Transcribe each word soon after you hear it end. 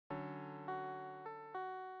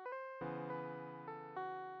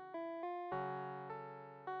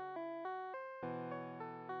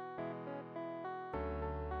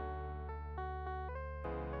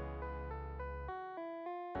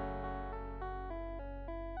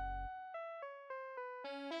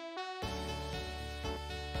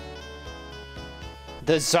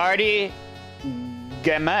The Zardy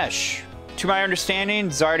Gamesh. To my understanding,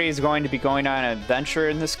 Zardy is going to be going on an adventure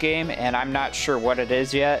in this game, and I'm not sure what it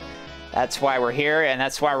is yet. That's why we're here, and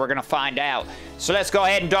that's why we're gonna find out. So let's go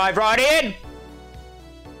ahead and dive right in!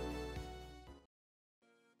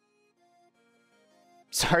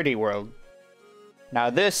 Zardy World. Now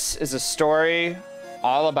this is a story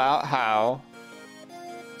all about how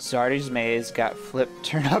Zardy's maze got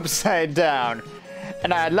turned upside down.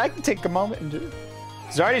 And I'd like to take a moment and do...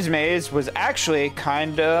 Zardy's maze was actually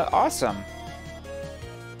kinda awesome.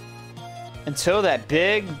 Until that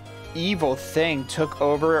big evil thing took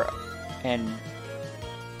over and...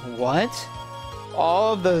 What?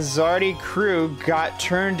 All of the Zardy crew got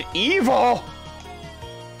turned evil!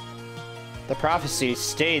 The prophecy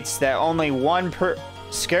states that only one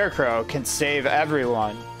scarecrow can save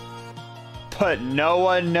everyone. But no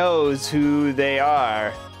one knows who they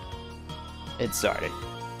are. It's Zardy.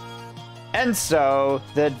 And so,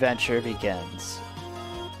 the adventure begins.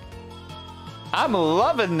 I'm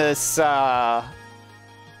loving this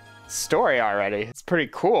story already. It's pretty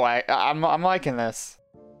cool. I'm liking this.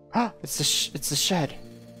 It's the shed.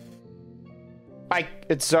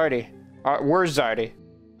 It's Zardy. Where's Zardy?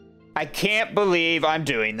 I can't believe I'm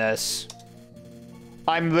doing this.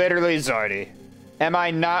 I'm literally Zardy. Am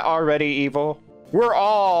I not already evil? We're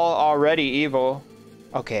all already evil.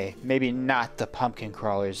 Okay, maybe not the pumpkin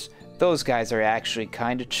crawlers. Those guys are actually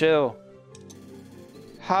kinda chill.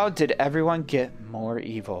 How did everyone get more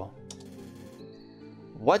evil?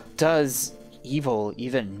 What does evil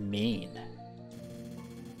even mean?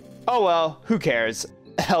 Oh well, who cares?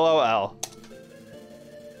 LOL.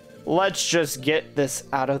 Let's just get this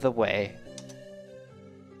out of the way.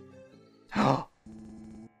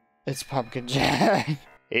 It's Pumpkin Jack.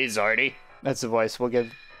 Hey, Zardy. That's the voice we'll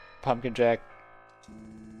give Pumpkin Jack.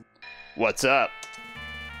 What's up?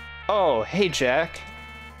 Oh, hey, Jack.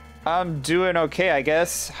 I'm doing okay, I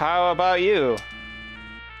guess. How about you?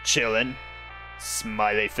 Chillin'.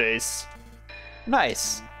 Smiley face.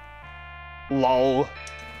 Nice. Lol.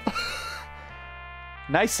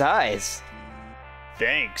 Nice eyes.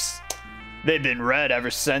 Thanks. They've been red ever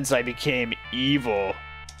since I became evil.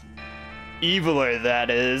 Eviler, that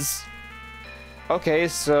is. Okay,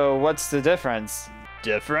 so what's the difference?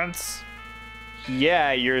 Difference?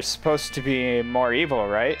 Yeah, you're supposed to be more evil,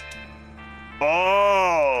 right?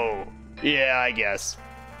 Oh! Yeah, I guess.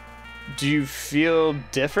 Do you feel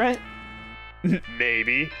different?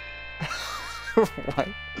 Maybe. What?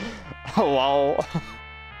 Lol.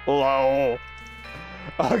 Lol.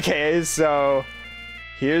 Okay, so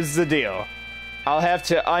here's the deal. I'll have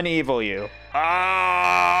to unevil you.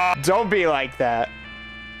 Ah! Don't be like that.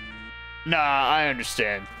 Nah, I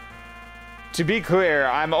understand. To be clear,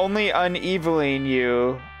 I'm only uneviling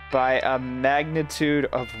you by a magnitude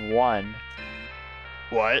of 1.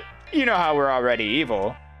 What? You know how we're already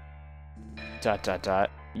evil. ...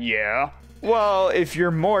 Yeah? Well, if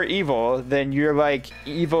you're more evil, then you're like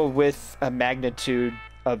evil with a magnitude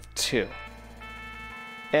of 2.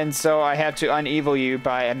 And so I have to unevil you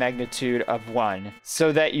by a magnitude of 1,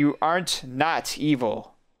 so that you aren't not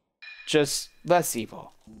evil. Just less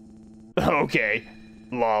evil. Okay.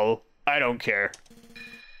 Lol. I don't care.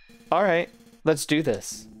 Alright, let's do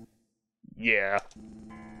this. Yeah.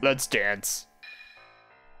 Let's dance.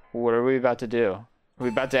 What are we about to do? Are we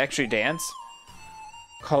about to actually dance?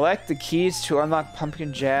 Collect the keys to unlock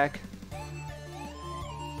Pumpkin Jack.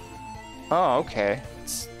 Oh, okay.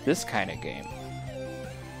 It's this kind of game.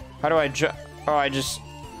 How do I jump? Oh, I just...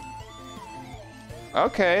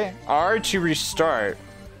 Okay. R to restart.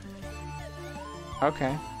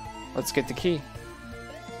 Okay. Let's get the key.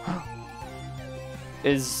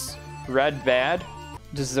 Is red bad?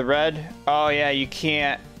 Does the red... Oh, yeah, you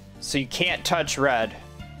can't... So you can't touch red.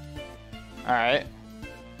 Alright.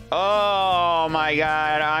 Oh, my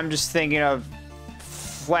God. I'm just thinking of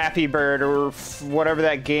Flappy Bird or whatever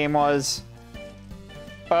that game was.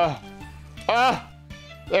 There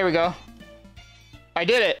we go. I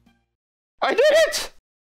did it. I did it!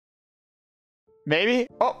 Maybe?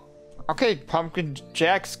 Oh, okay. Pumpkin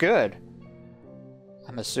Jack's good.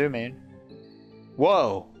 I'm assuming.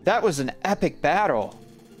 Whoa, that was an epic battle.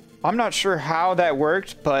 I'm not sure how that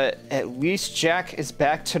worked, but at least Jack is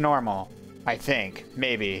back to normal. I think.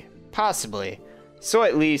 Maybe. Possibly. So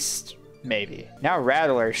at least, maybe. Now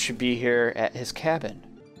Rattler should be here at his cabin.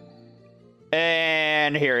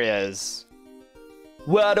 And here he is.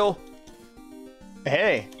 Rattle.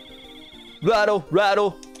 Hey. Rattle,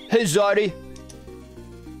 rattle. Hey, Zardy.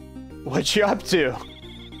 What you up to?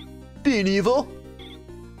 Being evil.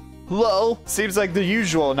 Lol. Seems like the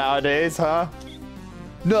usual nowadays, huh?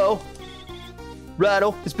 No.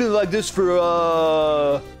 Rattle, it's been like this for,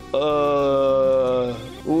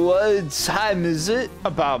 what time is it?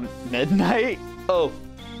 About midnight? Oh,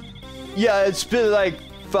 yeah, it's been like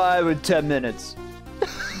 5 or 10 minutes.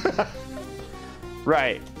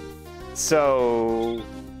 Right. So,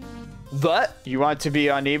 What? you want to be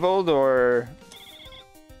uneviled or?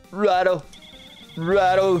 Rattle.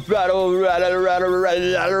 Rattle, rattle, rattle, rattle,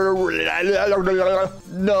 rattle.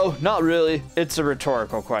 No, not really. It's a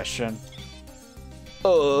rhetorical question.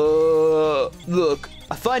 Look,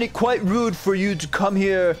 I find it quite rude for you to come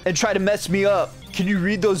here and try to mess me up. Can you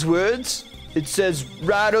read those words? It says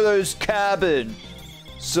Rattler's Cabin.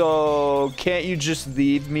 So, can't you just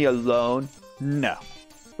leave me alone? No.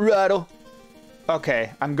 Rattle,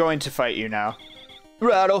 Okay, I'm going to fight you now.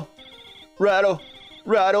 rattle, rattle,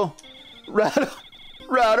 rattle, rattle,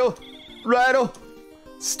 rattle, rattle.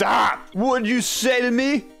 Stop! What'd you say to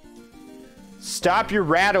me? Stop your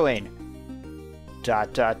rattling. ...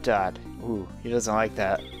 Ooh, he doesn't like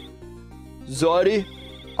that. Zardy,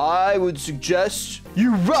 I would suggest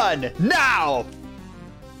you run now!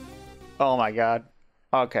 Oh my god.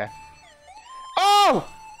 Okay. Oh!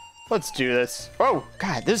 Let's do this. Oh,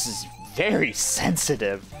 god, this is very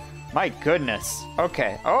sensitive. My goodness.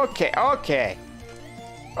 Okay, okay, okay.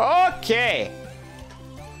 Okay.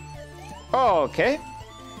 Okay.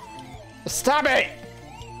 Stop it!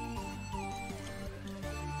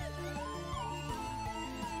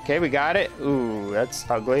 Okay, we got it. Ooh, that's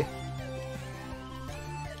ugly.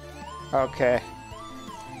 Okay.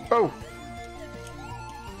 Oh!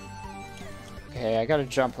 Okay, I gotta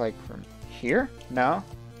jump like from here? No.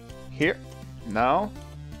 Here? No.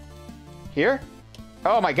 Here?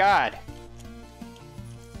 Oh my god!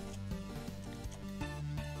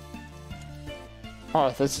 Oh,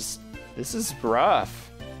 this is rough.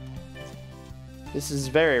 This is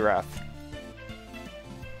very rough.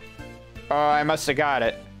 Oh, I must have got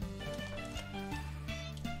it.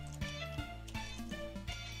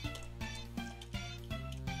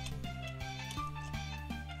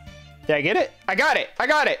 Did I get it? I got it! I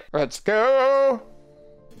got it! Let's go!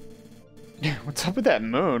 What's up with that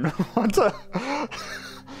moon? What's up?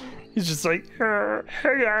 He's just like,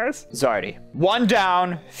 hey guys. Zardy. 1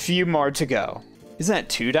 down, few more to go. Isn't that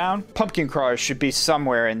 2 down? Pumpkin crawlers should be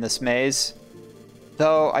somewhere in this maze.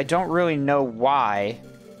 Though I don't really know why.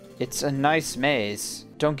 It's a nice maze,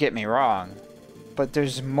 don't get me wrong. But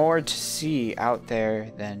there's more to see out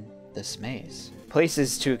there than this maze.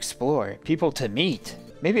 Places to explore, people to meet.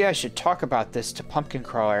 Maybe I should talk about this to Pumpkin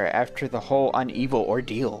Crawler after the whole Unevil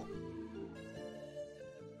ordeal.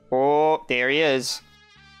 Oh, there he is.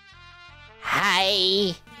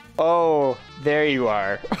 Hi. Oh, there you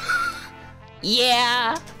are.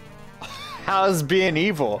 Yeah. How's being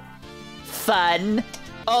evil? Fun.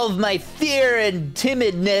 All of my fear and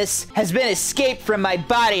timidness has been escaped from my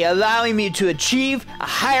body, allowing me to achieve a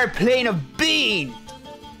higher plane of being.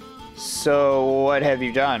 So, what have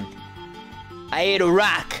you done? I ate a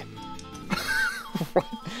rock.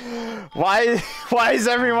 Why is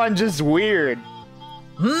everyone just weird?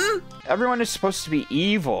 Everyone is supposed to be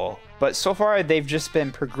evil, but so far they've just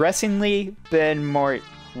been progressively more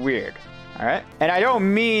weird. Alright? And I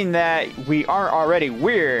don't mean that we aren't already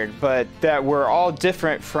weird, but that we're all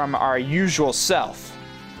different from our usual self.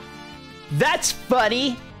 That's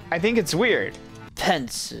funny. I think it's weird.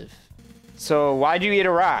 Pensive. So why'd you eat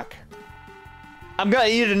a rock? I'm gonna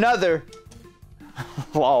eat another.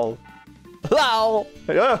 Lol. Lol.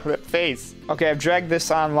 Oh, that face. Okay, I've dragged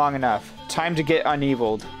this on long enough. Time to get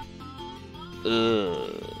uneviled.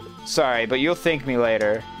 Sorry, but you'll thank me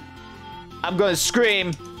later. I'm gonna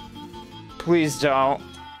scream. Please don't.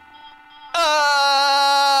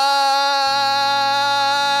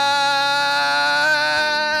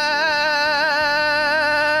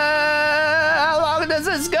 How long does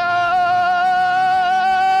this go?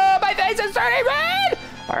 My face is turning red.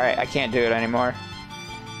 Alright, I can't do it anymore.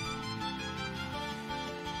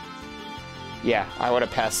 Yeah, I would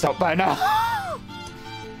have passed out by now.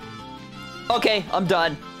 Okay, I'm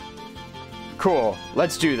done. Cool,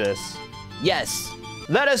 let's do this. Yes.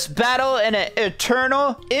 Let us battle in an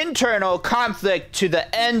eternal, internal conflict to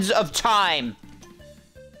the ends of time.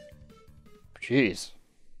 Jeez,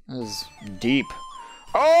 this is deep.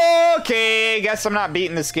 Okay, guess I'm not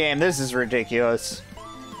beating this game. This is ridiculous.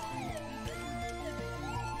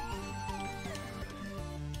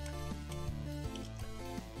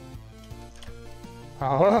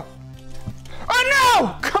 Oh, oh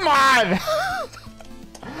no! Come on!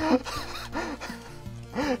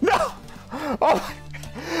 No! Oh,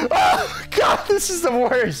 oh god, this is the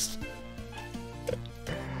worst.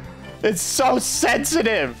 It's so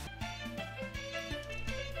sensitive.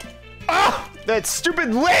 Oh, that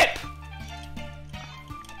stupid lip!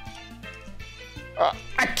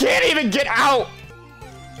 I can't even get out!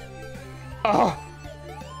 Oh.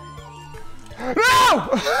 No!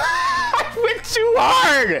 I went too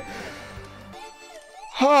hard!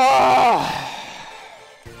 Oh.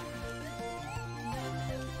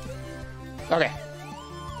 Okay.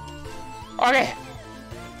 Okay.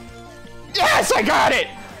 Yes, I got it!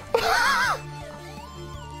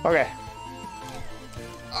 Okay.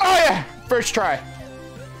 Oh yeah! First try.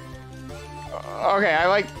 Okay, I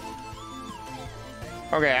like...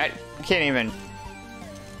 Okay, I can't even...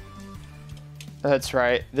 That's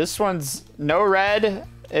right. This one's... No red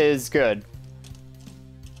is good.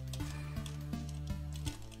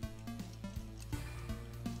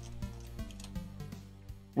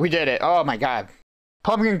 We did it. Oh my god.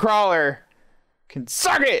 Pumpkin crawler can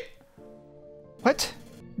suck it! What?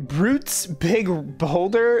 Brute's big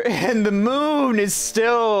boulder and the moon is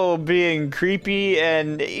still being creepy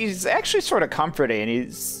and he's actually sort of comforting.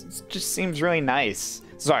 He's just seems really nice.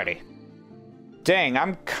 Zardy. Dang,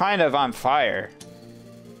 I'm kind of on fire.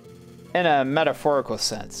 In a metaphorical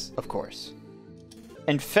sense, of course.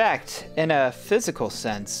 In fact, in a physical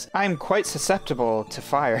sense, I'm quite susceptible to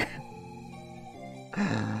fire.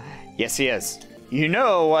 Yes, he is. You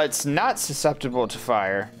know what's not susceptible to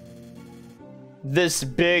fire? This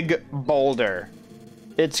big boulder.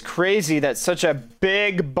 It's crazy that such a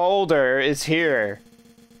big boulder is here.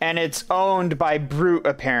 And it's owned by Brute,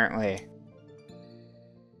 apparently.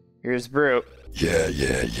 Here's Brute. Yeah.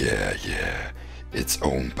 It's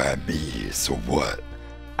owned by me, so what?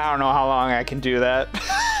 I don't know how long I can do that.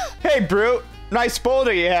 Hey, Brute. Nice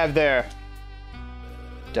boulder you have there. ...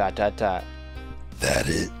 That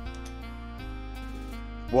it?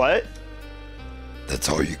 What? That's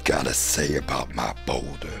all you gotta say about my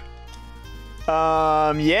boulder?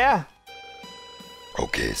 Yeah.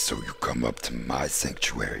 Okay, so you come up to my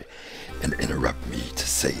sanctuary and interrupt me to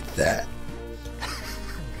say that?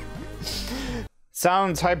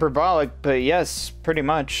 Sounds hyperbolic, but yes, pretty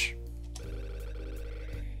much.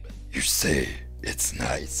 You say it's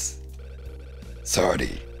nice.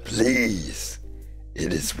 Zardy, please.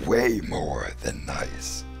 It is way more than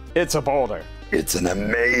nice. It's a boulder. It's an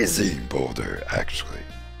amazing boulder, actually.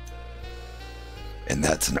 And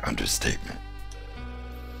that's an understatement.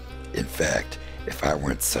 In fact, if I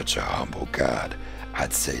weren't such a humble god,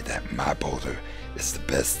 I'd say that my boulder is the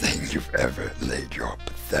best thing you've ever laid your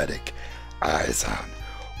pathetic eyes on.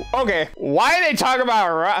 Okay, why are they talking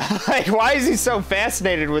about rock? Like, why is he so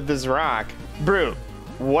fascinated with this rock? Brute,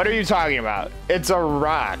 what are you talking about? It's a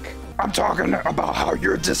rock. I'm talking about how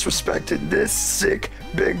you're disrespecting this sick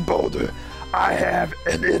big boulder I have,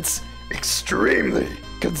 and it's extremely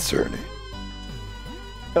concerning.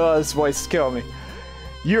 Oh, this voice is killing me.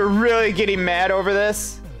 You're really getting mad over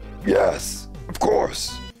this? Yes, of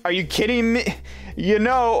course. Are you kidding me? You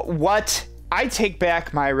know what? I take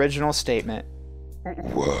back my original statement.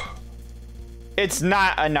 What? It's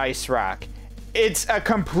not a nice rock. It's a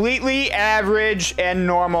completely average and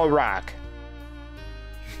normal rock. ...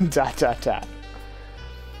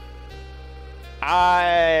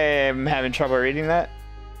 I'm having trouble reading that.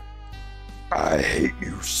 I hate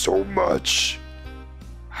you so much.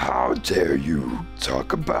 How dare you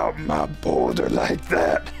talk about my boulder like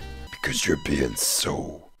that? Because you're being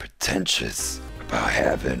so pretentious about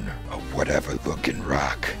having a whatever looking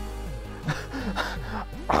rock.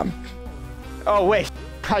 Oh wait,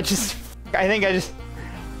 I think I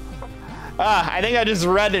just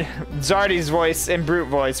read Zardy's voice and Brute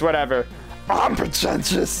voice, whatever. I'm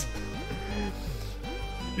pretentious.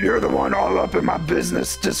 You're the one all up in my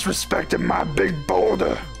business, disrespecting my big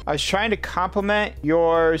boulder. I was trying to compliment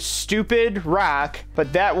your stupid rock,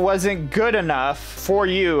 but that wasn't good enough for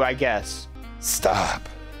you, I guess. Stop.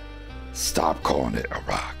 Stop calling it a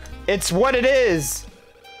rock. It's what it is.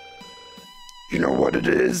 You know what it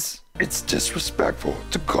is? It's disrespectful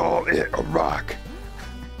to call it a rock.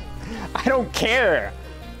 I don't care.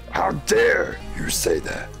 How dare you say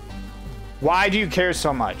that? Why do you care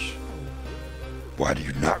so much? Why do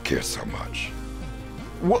you not care so much?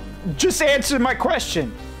 What? Just answer my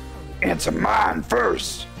question. Answer mine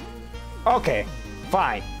first. Okay,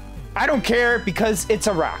 fine. I don't care because it's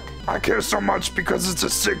a rock. I care so much because it's a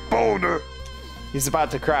sick boulder. He's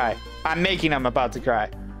about to cry. I'm making him about to cry.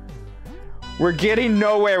 We're getting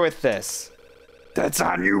nowhere with this. That's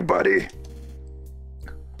on you, buddy.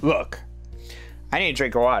 Look, I need a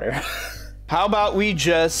drink of water. How about we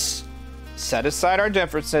just set aside our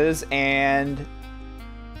differences and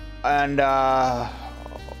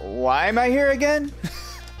why am I here again?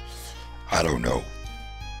 I don't know.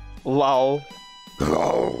 Lol.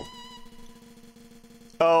 Oh.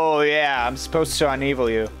 Oh, yeah, I'm supposed to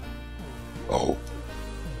unevil you. Oh.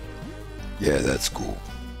 Yeah, that's cool.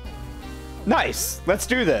 Nice. Let's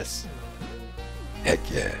do this. Heck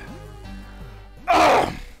yeah.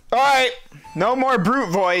 All right. No more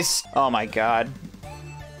brute voice. Oh, my God.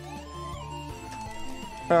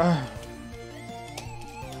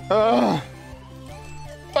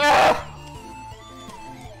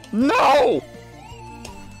 No!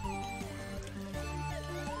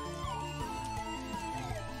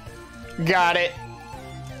 Got it.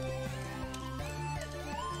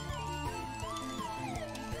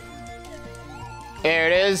 There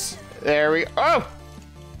it is. There we go. Oh!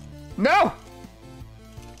 No!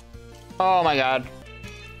 Oh my God.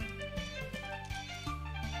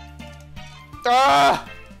 Ah!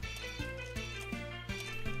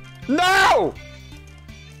 No!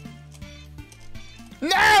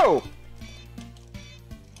 No!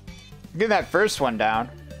 Get that first one down.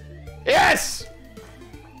 Yes!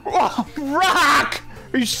 Oh, rock!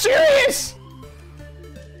 Are you serious?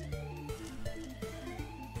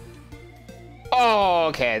 Oh,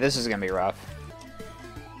 okay. This is gonna be rough.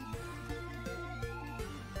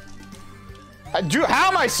 How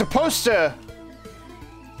am I supposed to?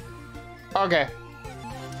 Okay.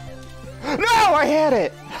 No, I had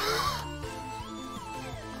it.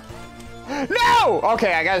 No.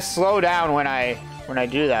 Okay, I gotta slow down when I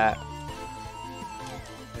do that.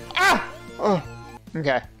 Ah. Oh.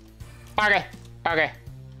 Okay. Okay. Okay.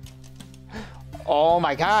 Oh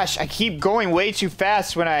my gosh! I keep going way too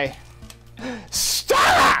fast when I.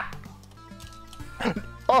 Stop!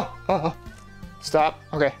 Oh. Stop.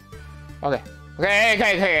 Okay. Okay.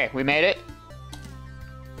 Okay. We made it.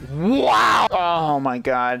 Wow! Oh my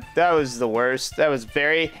God. That was the worst. That was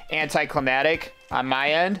very anticlimactic on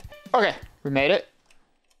my end. Okay. We made it.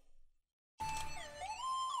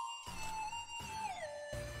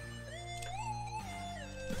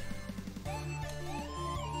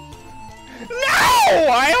 No!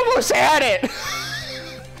 I almost had it!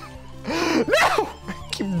 No! I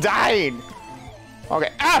keep dying. Okay.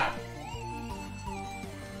 Ah!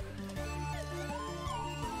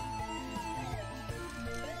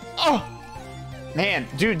 Oh! Man,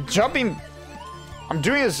 dude, jumping... I'm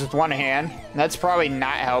doing this with one hand. That's probably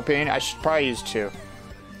not helping. I should probably use two.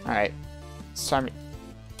 Alright. So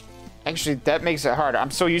actually, that makes it harder.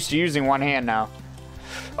 I'm so used to using one hand now.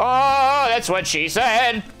 Oh, that's what she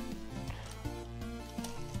said!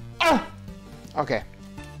 Oh! Okay.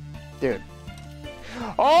 Dude.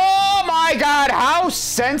 Oh my God, how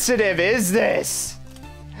sensitive is this?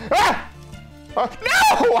 Ah! Oh,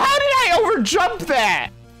 no! How did I overjump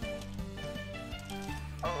that?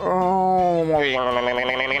 Oh my God.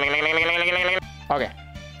 Okay.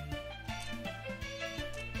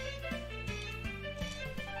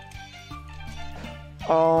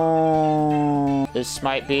 Oh, this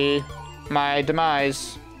might be my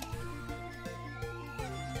demise.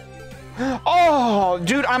 Oh,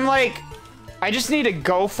 dude, I'm like, I just need to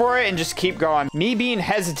go for it and just keep going. Me being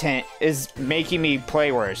hesitant is making me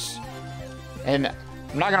play worse. And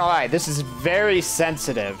I'm not gonna lie, this is very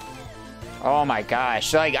sensitive. Oh my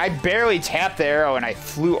gosh, like I barely tapped the arrow and I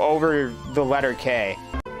flew over the letter K.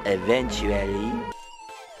 Eventually.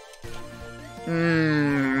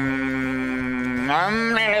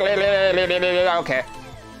 Okay.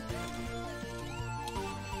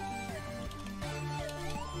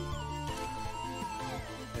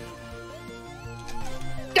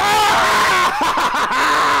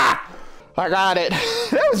 I got it.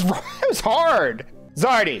 That was hard.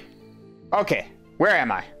 Zardy. Okay, where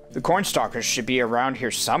am I? The cornstalkers should be around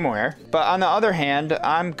here somewhere. But on the other hand,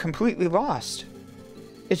 I'm completely lost.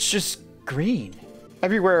 It's just green.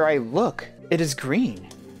 Everywhere I look, it is green.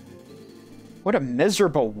 What a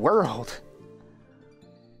miserable world.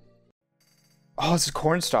 Oh, it's the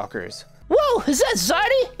cornstalkers. Whoa, is that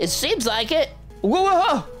Zardy? It seems like it.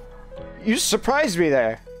 Whoa! You surprised me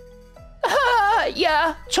there.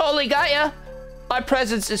 Yeah, totally got ya. My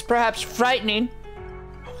presence is perhaps frightening.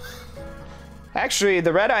 Actually,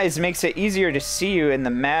 the red eyes makes it easier to see you in the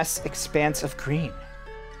mass expanse of green.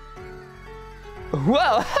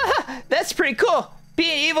 Whoa, that's pretty cool.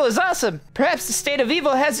 Being evil is awesome. Perhaps the state of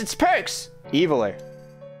evil has its perks. Eviler.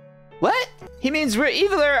 What? He means we're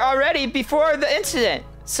eviler already before the incident.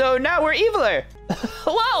 So now we're eviler.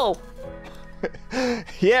 Whoa!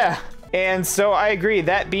 Yeah, and so I agree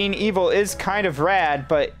that being evil is kind of rad,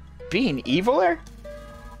 but being eviler?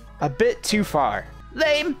 A bit too far.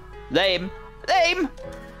 Lame.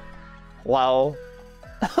 Lol.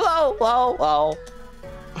 Lol.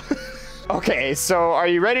 Okay, so are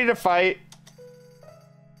you ready to fight?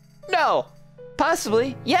 No.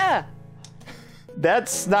 Possibly, yeah.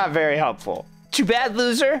 That's not very helpful. too bad,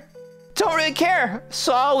 loser. Don't really care.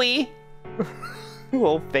 Sorry.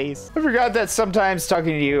 Little face. I forgot that sometimes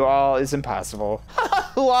talking to you all is impossible.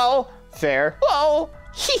 Whoa. Fair. Whoa.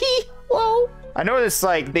 Hee hee. Whoa. I noticed,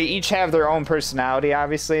 like, they each have their own personality,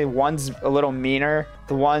 obviously. One's a little meaner.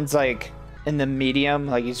 The one's, like, in the medium.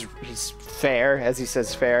 Like, he's fair, as he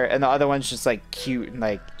says fair. And the other one's just, like, cute and,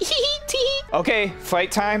 like, okay,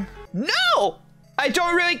 fight time. No! I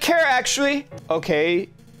don't really care, actually. Okay,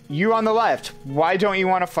 you on the left. Why don't you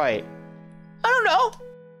want to fight? I don't know.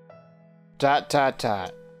 Dot, dot,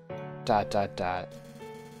 dot. Dot, dot, dot.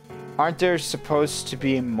 Aren't there supposed to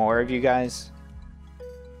be more of you guys?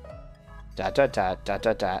 Dot, dot, dot, dot,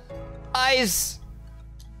 dot, dot. Eyes.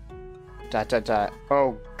 Dot, dot, dot.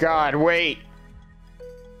 Oh, God, wait.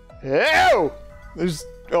 Ew! There's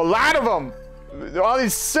a lot of them. All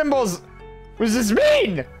these symbols. What does this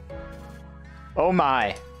mean? Oh,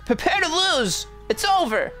 my. Prepare to lose. It's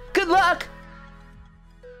over. Good luck.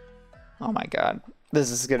 Oh, my God. This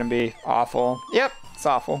is going to be awful. Yep, it's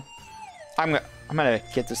awful. I'm gonna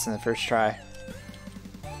get this in the first try.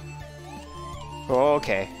 Oh,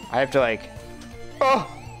 okay. I have to, like... Oh!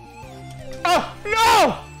 Oh,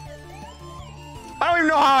 no! I don't even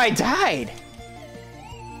know how I died.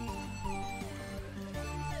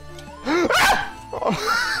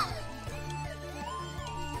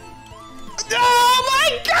 Oh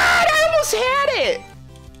my God! I almost had it!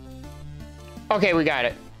 Okay, we got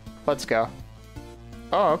it. Let's go.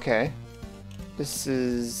 Oh, okay. This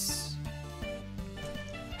is...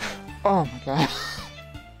 Oh my God.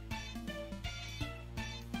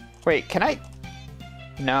 Wait, can I...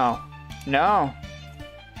 No. No.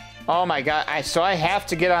 Oh my God. So I have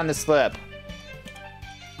to get on this lip.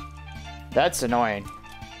 That's annoying.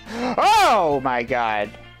 Oh my God.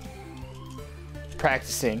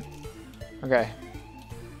 Practicing. Okay.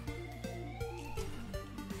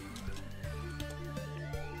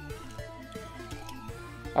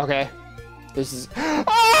 Okay. This is...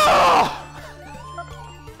 Oh!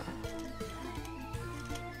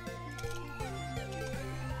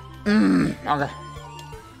 Okay.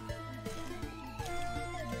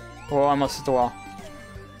 Oh, I almost hit the wall.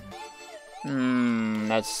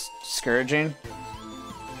 That's discouraging.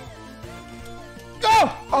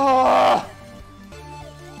 Oh! Oh!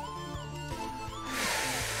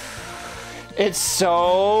 It's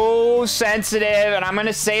so sensitive, and I'm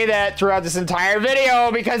gonna say that throughout this entire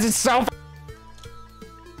video because it's so...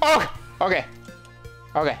 Oh! Okay.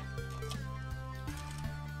 Okay.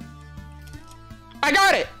 I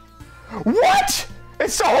got it! What?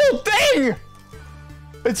 It's the whole thing!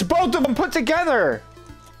 It's both of them put together.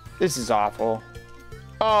 This is awful.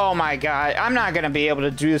 Oh my God. I'm not gonna be able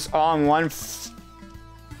to do this all in one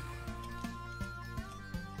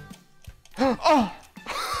Oh!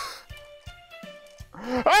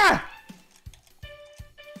 Ah!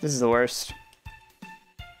 This is the worst.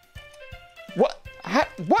 What? How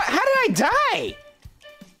did I die?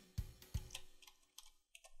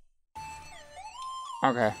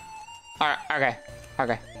 Okay. Alright, okay.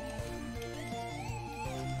 Okay.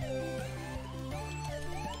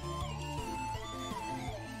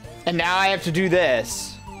 And now I have to do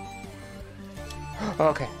this.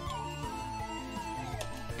 Okay.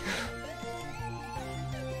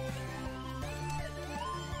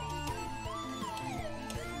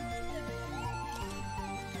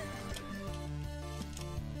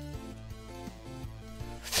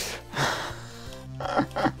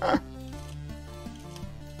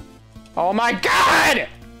 Oh my God!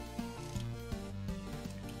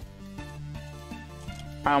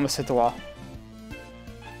 I almost hit the wall.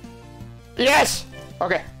 Yes!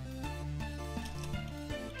 Okay.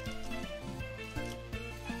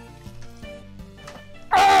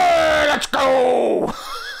 Let's go!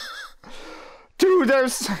 Dude,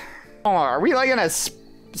 there's... Oh, are we like in a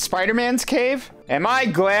Spider-Man's cave? Am I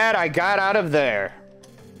glad I got out of there?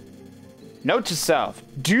 Note to self,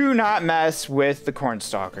 do not mess with the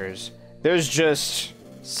cornstalkers. There's just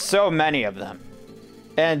so many of them.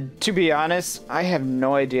 And to be honest, I have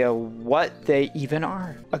no idea what they even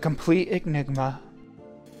are. A complete enigma.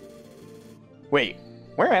 Wait,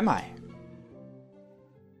 where am I?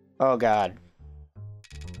 Oh God.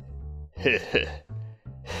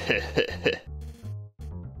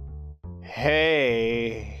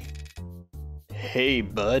 Hey. Hey,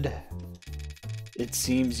 bud. It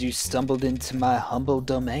seems you stumbled into my humble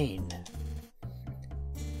domain.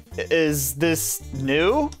 Is this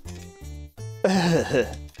new?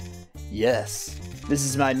 Yes, this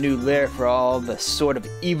is my new lair for all the sort of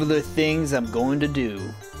eviler things I'm going to do.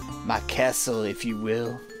 My castle, if you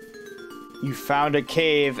will. You found a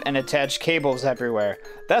cave and attached cables everywhere.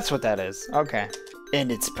 That's what that is. Okay.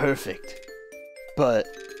 And it's perfect. but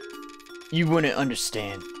you wouldn't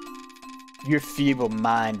understand. Your feeble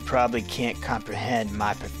mind probably can't comprehend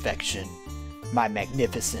my perfection, my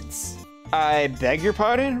magnificence. I beg your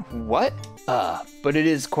pardon? What? But it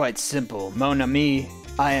is quite simple. Mon ami,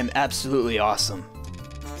 I am absolutely awesome.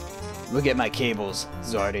 Look at my cables,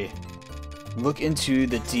 Zardy. Look into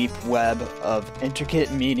the deep web of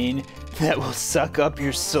intricate meaning that will suck up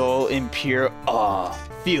your soul in pure awe.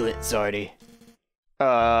 Feel it, Zardy.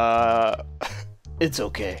 It's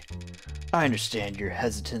okay. I understand your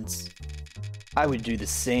hesitance. I would do the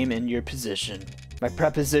same in your position. My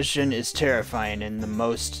proposition is terrifying in the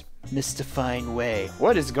most mystifying way.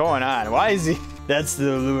 What is going on? Why is he? That's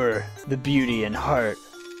the allure, the beauty and heart,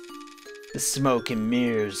 the smoke and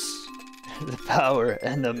mirrors, the power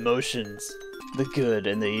and the emotions, the good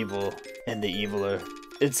and the evil, and the eviler.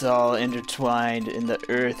 It's all intertwined in the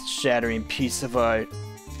earth-shattering piece of art.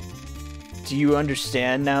 Do you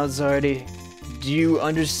understand now, Zardy? Do you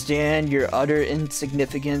understand your utter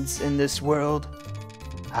insignificance in this world?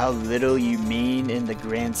 How little you mean in the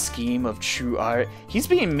grand scheme of true art? He's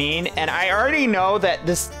being mean, and I already know that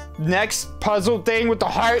this next puzzle thing with the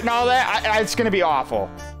heart and all that, it's gonna be awful. ...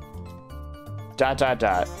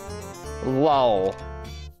 Lol.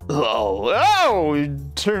 Oh!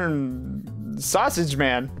 Turn sausage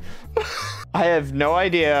man. I have no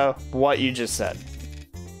idea what you just said.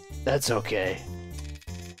 That's okay.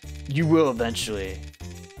 You will eventually.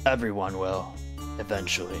 Everyone will.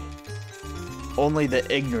 Eventually. Only the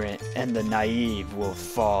ignorant and the naive will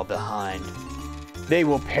fall behind. They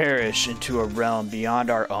will perish into a realm beyond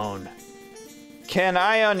our own. Can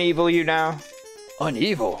I unevil you now?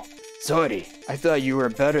 Unevil? Zardy, I thought you were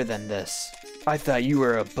better than this. I thought you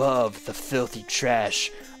were above the filthy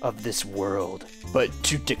trash of this world. But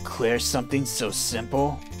to declare something so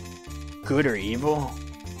simple, good or evil,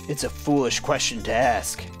 it's a foolish question to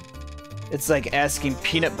ask. It's like asking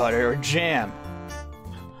peanut butter or jam.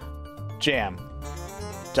 Jam. ...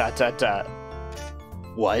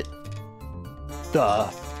 What? The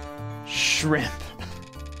shrimp.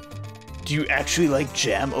 Do you actually like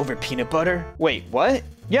jam over peanut butter? Wait, what?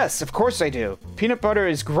 Yes, of course I do. Peanut butter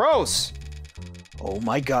is gross. Oh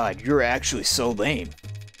my god, you're actually so lame.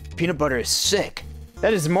 Peanut butter is sick.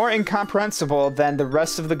 That is more incomprehensible than the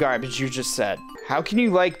rest of the garbage you just said. How can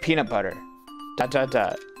you like peanut butter? ...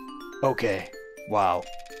 Okay. Wow.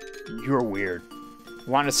 You're weird.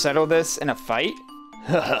 Want to settle this in a fight?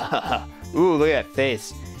 Ooh, look at that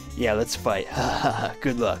face. Yeah, let's fight.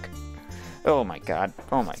 Good luck. Oh my god.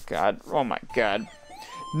 Oh my god. Oh my god.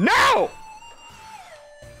 No!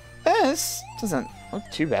 This doesn't look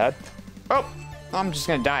too bad. Oh, I'm just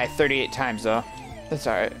gonna die 38 times though. That's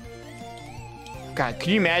alright. God, can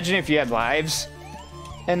you imagine if you had lives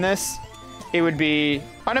in this? It would be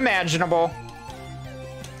unimaginable.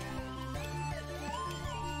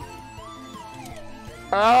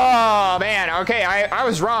 Oh man, okay, I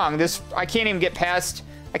was wrong. I can't even get past.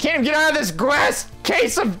 I can't even get out of this glass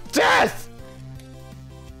case of death.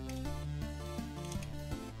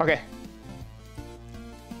 Okay.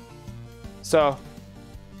 So,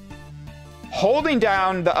 holding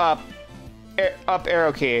down the up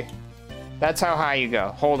arrow key. That's how high you go.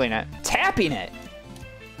 Holding it, tapping it.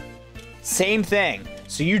 Same thing.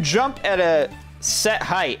 So you jump at a set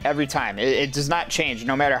height every time. It does not change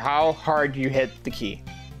no matter how hard you hit the key.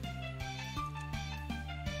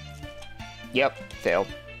 Yep, failed.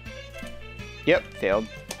 Yep, failed.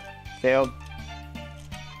 Failed.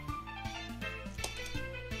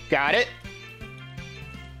 Got it.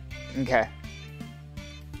 Okay.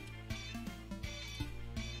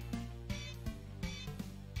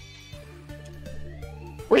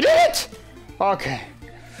 We did it! Okay.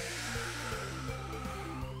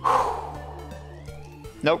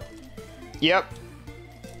 Nope. Yep.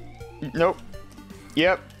 Nope.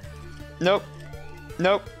 Yep. Nope.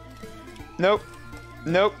 Nope. Nope.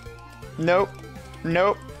 Nope. Nope.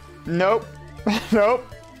 Nope. Nope. Nope.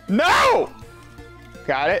 No!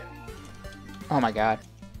 Got it. Oh my god.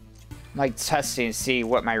 I'm like testing to see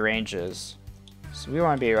what my range is. So we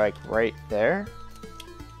want to be like right there.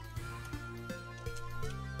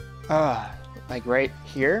 Like right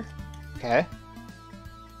here. Okay.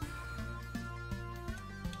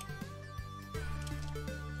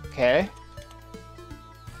 Okay.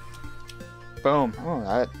 Boom. Oh,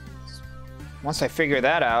 that. Once I figure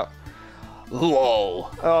that out. Whoa.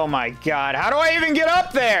 Oh my god. How do I even get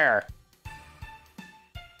up there?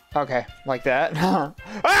 Okay, like that.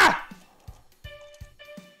 Ah!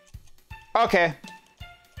 Okay.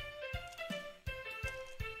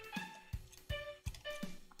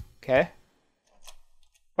 Okay.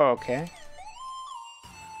 Okay.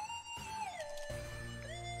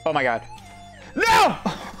 Oh my god. No!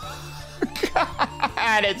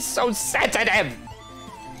 God, it's so sensitive.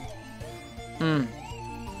 Oh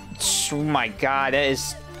my God, that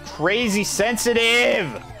is crazy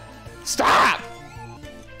sensitive. Stop!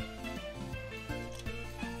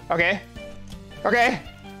 Okay. Okay.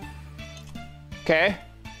 Okay.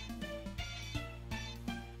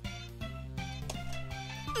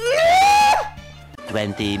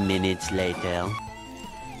 20 minutes later.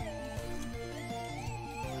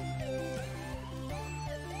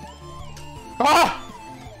 Ah!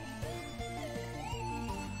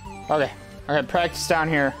 Okay. I gotta practice down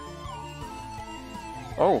here.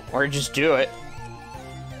 Oh, or just do it.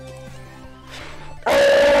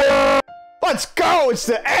 Let's go! It's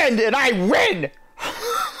the end and I win!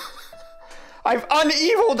 I've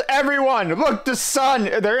uneviled everyone! Look, the sun!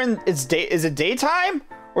 Is it daytime?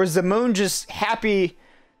 Or is the moon just happy,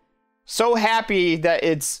 so happy that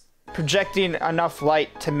it's projecting enough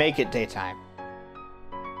light to make it daytime?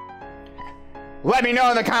 Let me know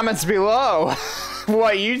in the comments below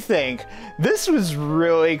what you think. This was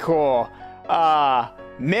really cool.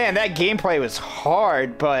 Man, that gameplay was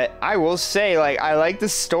hard, but I will say, like, I like the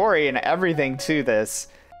story and everything to this.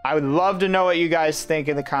 I would love to know what you guys think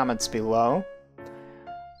in the comments below.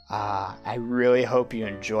 I really hope you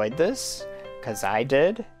enjoyed this, because I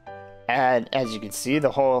did. And as you can see,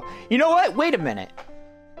 the whole... You know what? Wait a minute.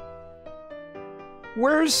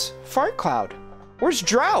 Where's Fart Cloud? Where's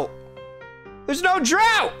Drought? There's no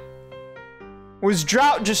Drought! Was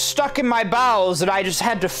Drought just stuck in my bowels and I just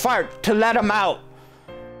had to fart to let him out?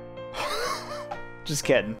 Just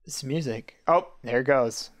kidding. This music. Oh, there it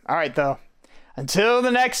goes. Alright, though. Until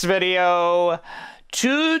the next video,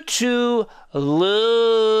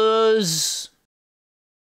 lose.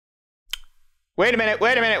 Wait a minute,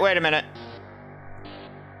 wait a minute, wait a minute.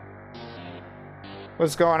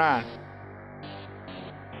 What's going on?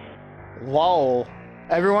 Lol.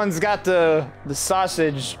 Everyone's got the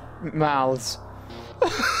sausage mouths.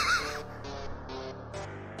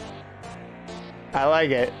 I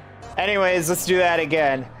like it. Anyways, let's do that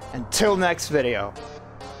again. Until next video.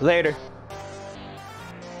 Later.